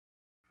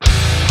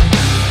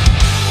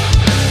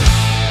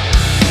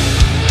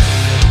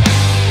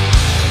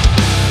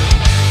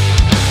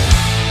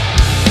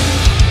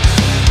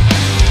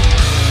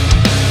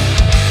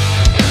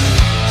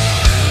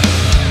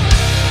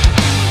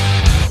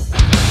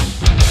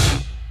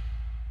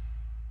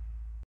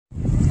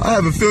I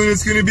have a feeling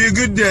it's going to be a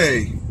good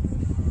day.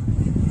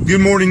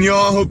 Good morning,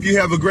 y'all. Hope you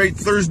have a great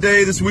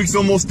Thursday. This week's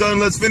almost done.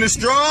 Let's finish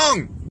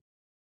strong.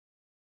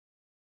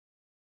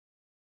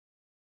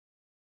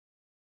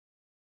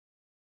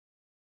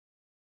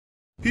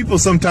 People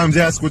sometimes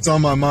ask what's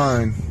on my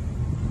mind.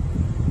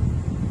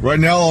 Right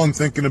now, all I'm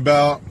thinking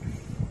about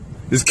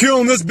is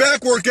killing this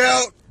back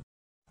workout.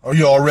 Are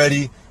you all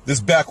ready?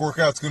 This back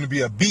workout's going to be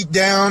a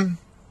beatdown.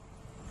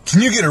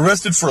 Can you get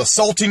arrested for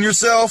assaulting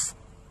yourself?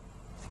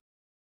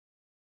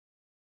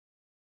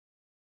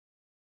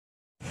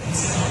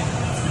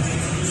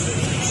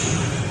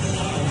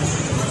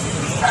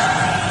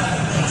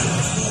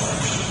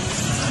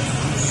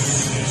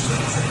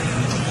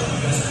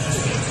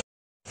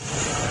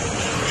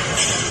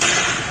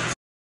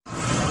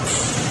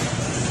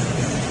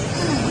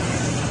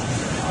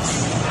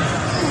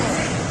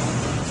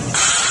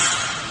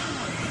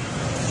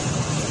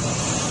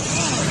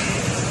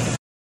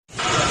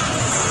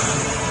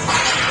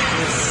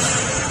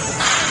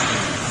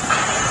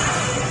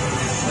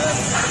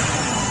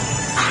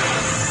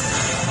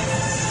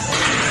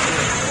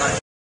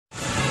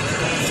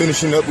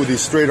 Finishing up with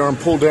these straight arm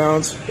pull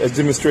downs as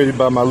demonstrated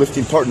by my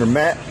lifting partner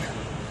Matt,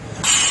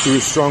 who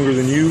is stronger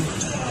than you.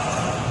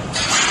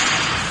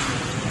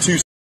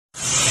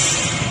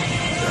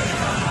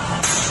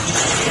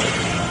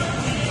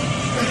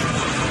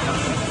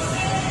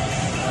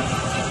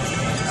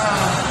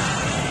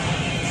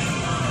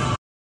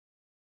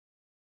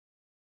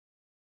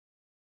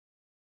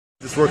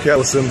 This workout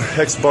with some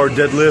hex bar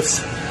deadlifts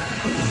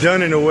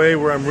done in a way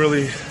where I'm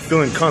really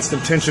feeling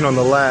constant tension on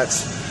the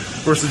lats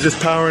versus just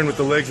powering with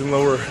the legs and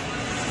lower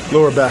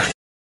back.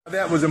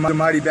 That was a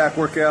mighty back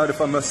workout, if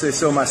I must say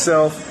so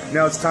myself.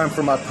 Now it's time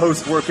for my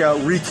post-workout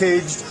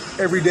recaged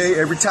every day,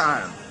 every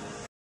time.